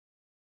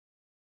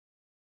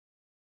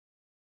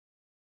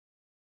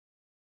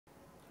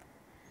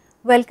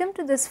Welcome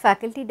to this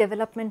faculty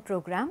development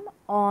program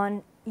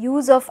on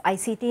use of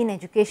ICT in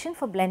education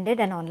for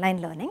blended and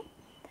online learning.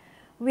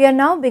 We are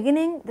now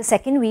beginning the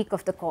second week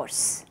of the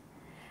course.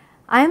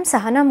 I am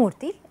Sahana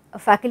Murthy, a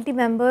faculty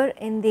member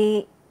in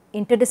the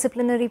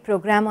interdisciplinary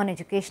program on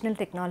educational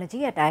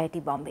technology at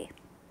IIT Bombay.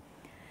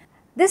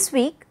 This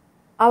week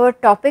our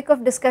topic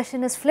of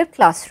discussion is flipped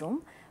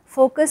classroom,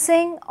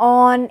 focusing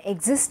on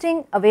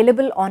existing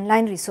available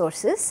online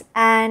resources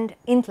and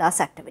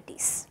in-class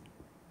activities.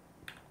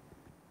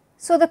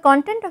 So, the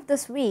content of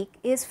this week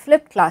is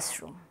flipped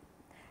classroom.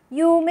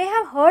 You may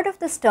have heard of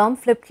this term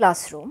flipped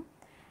classroom,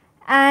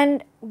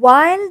 and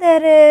while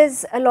there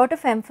is a lot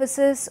of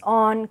emphasis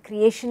on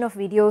creation of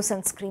videos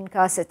and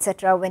screencasts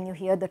etc. when you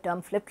hear the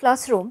term flipped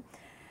classroom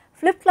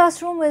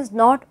is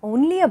not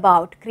only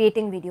about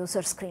creating videos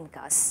or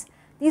screencasts.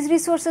 These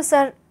resources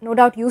are no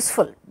doubt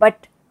useful,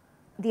 but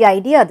the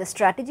idea, the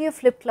strategy of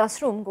flipped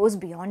classroom goes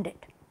beyond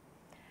it.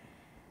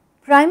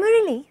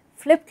 Primarily,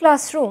 flipped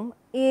classroom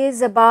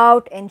is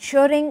about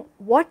ensuring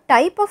what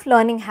type of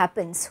learning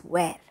happens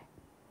where.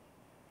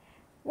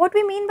 What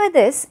we mean by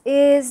this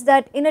is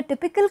that in a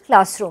typical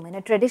classroom, in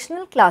a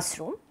traditional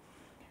classroom,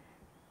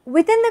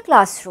 within the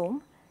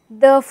classroom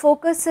the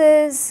focus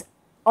is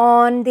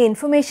on the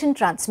information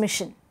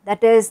transmission,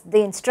 that is,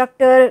 the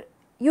instructor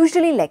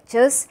usually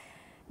lectures,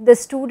 the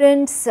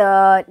students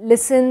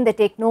listen, they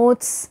take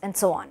notes and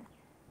so on.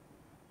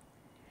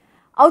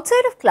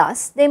 Outside of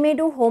class they may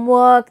do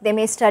homework, they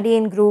may study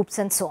in groups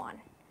and so on.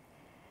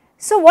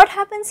 So, what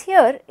happens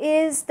here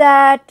is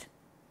that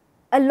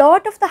a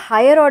lot of the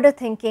higher order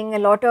thinking, a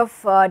lot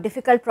of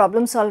difficult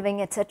problem solving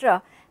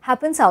etc.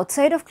 happens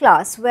outside of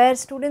class where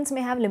students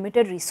may have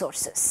limited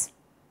resources.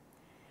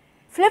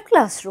 Flipped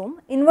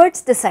classroom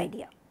inverts this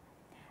idea.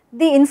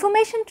 The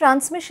information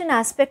transmission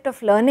aspect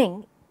of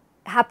learning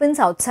happens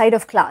outside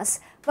of class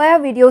via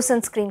videos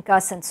and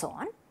screencasts and so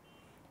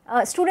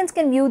on. Students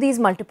can view these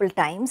multiple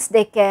times,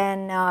 they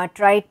can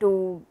try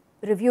to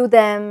review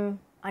them,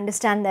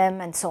 understand them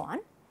and so on.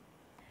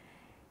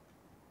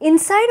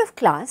 Inside of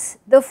class,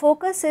 the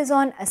focus is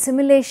on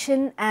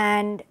assimilation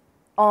and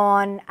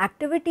on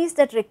activities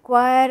that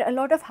require a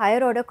lot of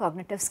higher order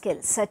cognitive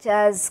skills such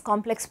as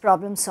complex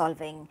problem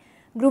solving,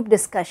 group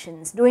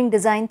discussions, doing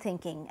design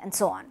thinking and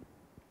so on.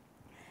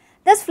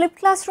 Thus, flipped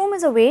classroom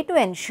is a way to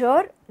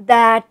ensure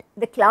that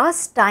the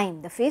class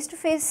time, the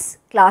face-to-face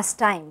class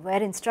time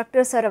where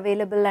instructors are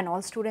available and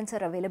all students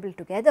are available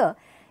together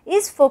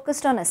is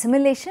focused on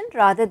assimilation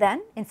rather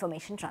than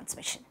information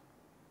transmission.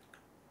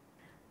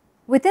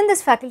 Within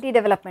this faculty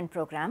development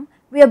program,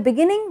 we are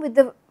beginning with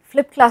the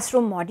flipped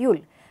classroom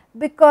module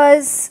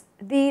because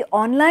the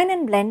online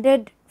and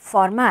blended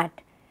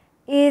format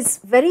is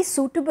very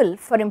suitable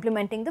for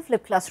implementing the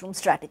flipped classroom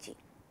strategy.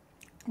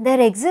 There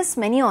exists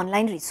many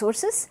online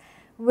resources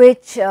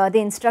which the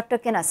instructor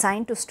can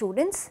assign to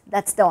students,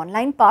 that is the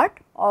online part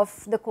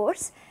of the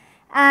course,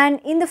 and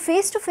in the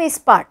face-to-face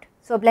part,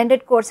 so a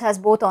blended course has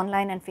both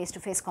online and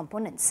face-to-face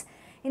components.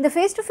 In the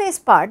face-to-face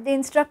part, the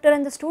instructor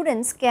and the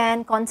students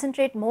can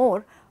concentrate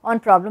more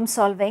on problem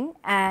solving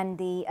and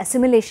the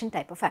assimilation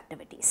type of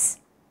activities.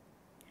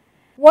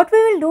 What we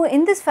will do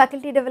in this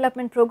faculty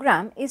development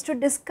program is to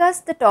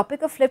discuss the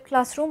topic of flipped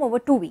classroom over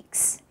 2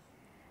 weeks.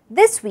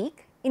 This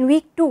week, in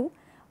week 2,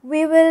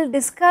 we will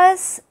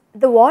discuss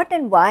the what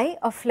and why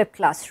of flipped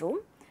classroom,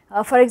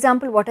 for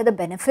example, what are the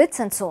benefits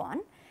and so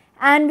on,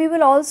 and we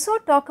will also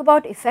talk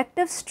about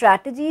effective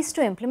strategies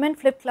to implement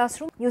flipped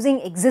classroom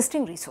using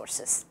existing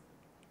resources.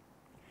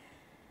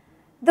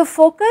 The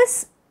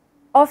focus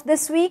of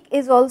this week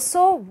is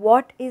also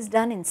what is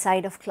done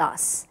inside of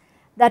class,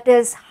 that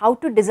is how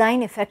to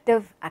design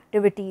effective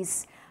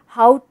activities,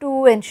 how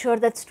to ensure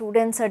that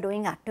students are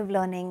doing active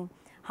learning,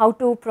 how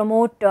to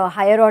promote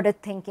higher order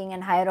thinking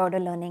and higher order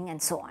learning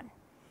and so on.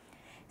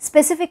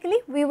 Specifically,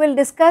 we will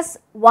discuss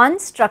one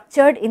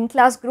structured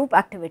in-class group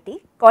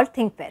activity called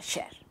Think, Pair,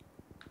 Share.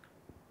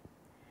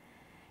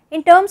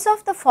 In terms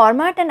of the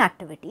format and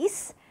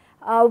activities,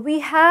 we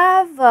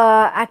have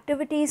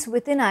activities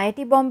within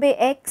IIT Bombay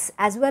X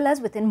as well as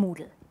within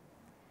Moodle.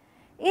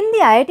 In the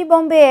IIT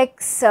Bombay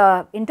X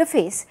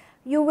interface,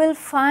 you will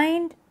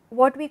find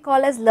what we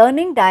call as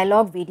learning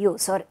dialogue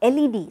videos or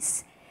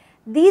LEDs.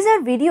 These are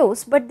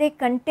videos, but they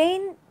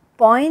contain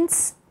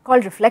points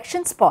called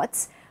reflection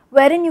spots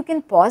wherein you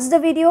can pause the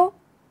video,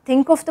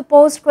 think of the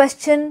posed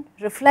question,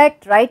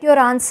 reflect, write your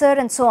answer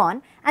and so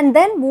on, and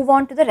then move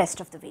on to the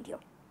rest of the video.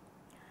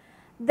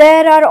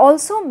 There are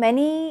also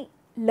many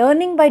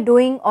learning by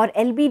doing or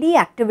LBD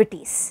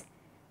activities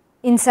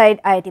inside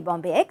IIT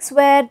Bombay X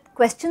where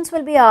questions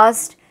will be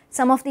asked.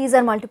 Some of these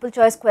are multiple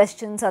choice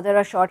questions, other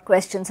are short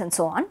questions and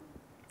so on,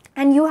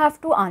 and you have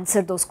to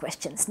answer those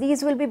questions.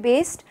 These will be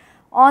based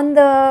on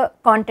the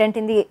content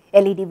in the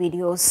LED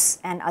videos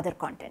and other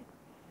content.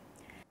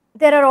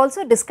 There are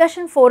also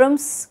discussion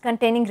forums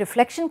containing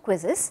reflection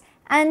quizzes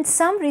and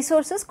some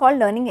resources called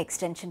learning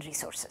extension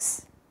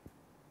resources.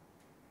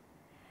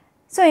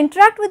 So,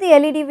 interact with the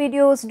LED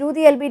videos, do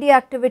the LBD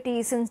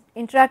activities, and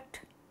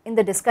interact in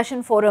the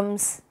discussion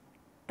forums,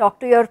 talk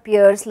to your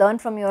peers, learn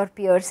from your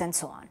peers and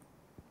so on.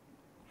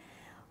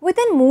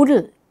 Within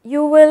Moodle,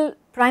 you will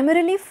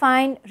primarily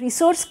find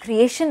resource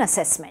creation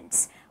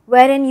assessments,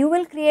 wherein you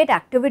will create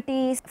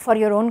activities for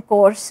your own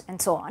course and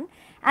so on,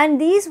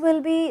 and these will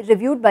be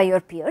reviewed by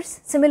your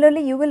peers.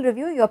 Similarly, you will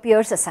review your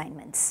peers'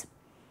 assignments.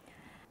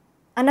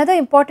 Another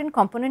important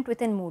component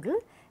within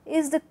Moodle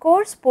is the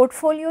course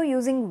portfolio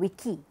using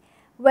Wiki,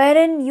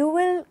 wherein you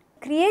will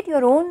create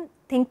your own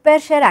think,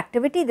 pair, share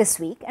activity this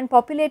week and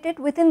populate it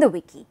within the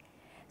wiki.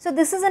 So,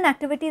 this is an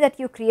activity that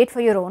you create for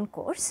your own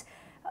course.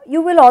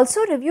 You will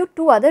also review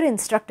 2 other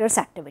instructors'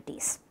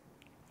 activities.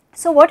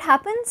 So, what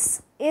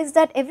happens is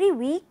that every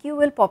week you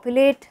will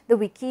populate the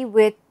wiki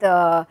with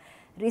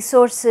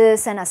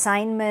resources and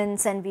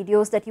assignments and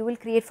videos that you will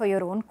create for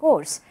your own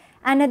course,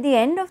 and at the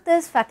end of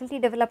this faculty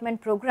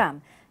development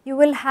program, you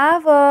will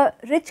have a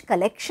rich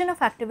collection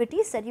of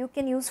activities that you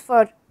can use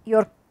for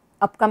your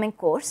upcoming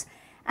course.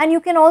 And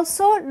you can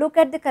also look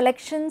at the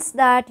collections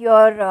that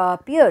your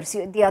peers,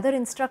 the other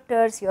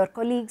instructors, your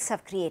colleagues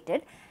have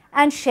created,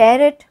 and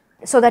share it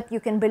so that you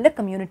can build a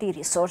community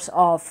resource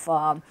of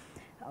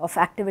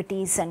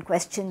activities and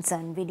questions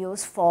and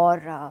videos for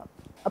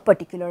a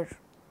particular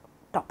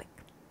topic.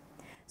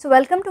 So,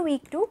 welcome to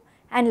week 2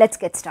 and let us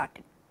get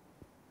started.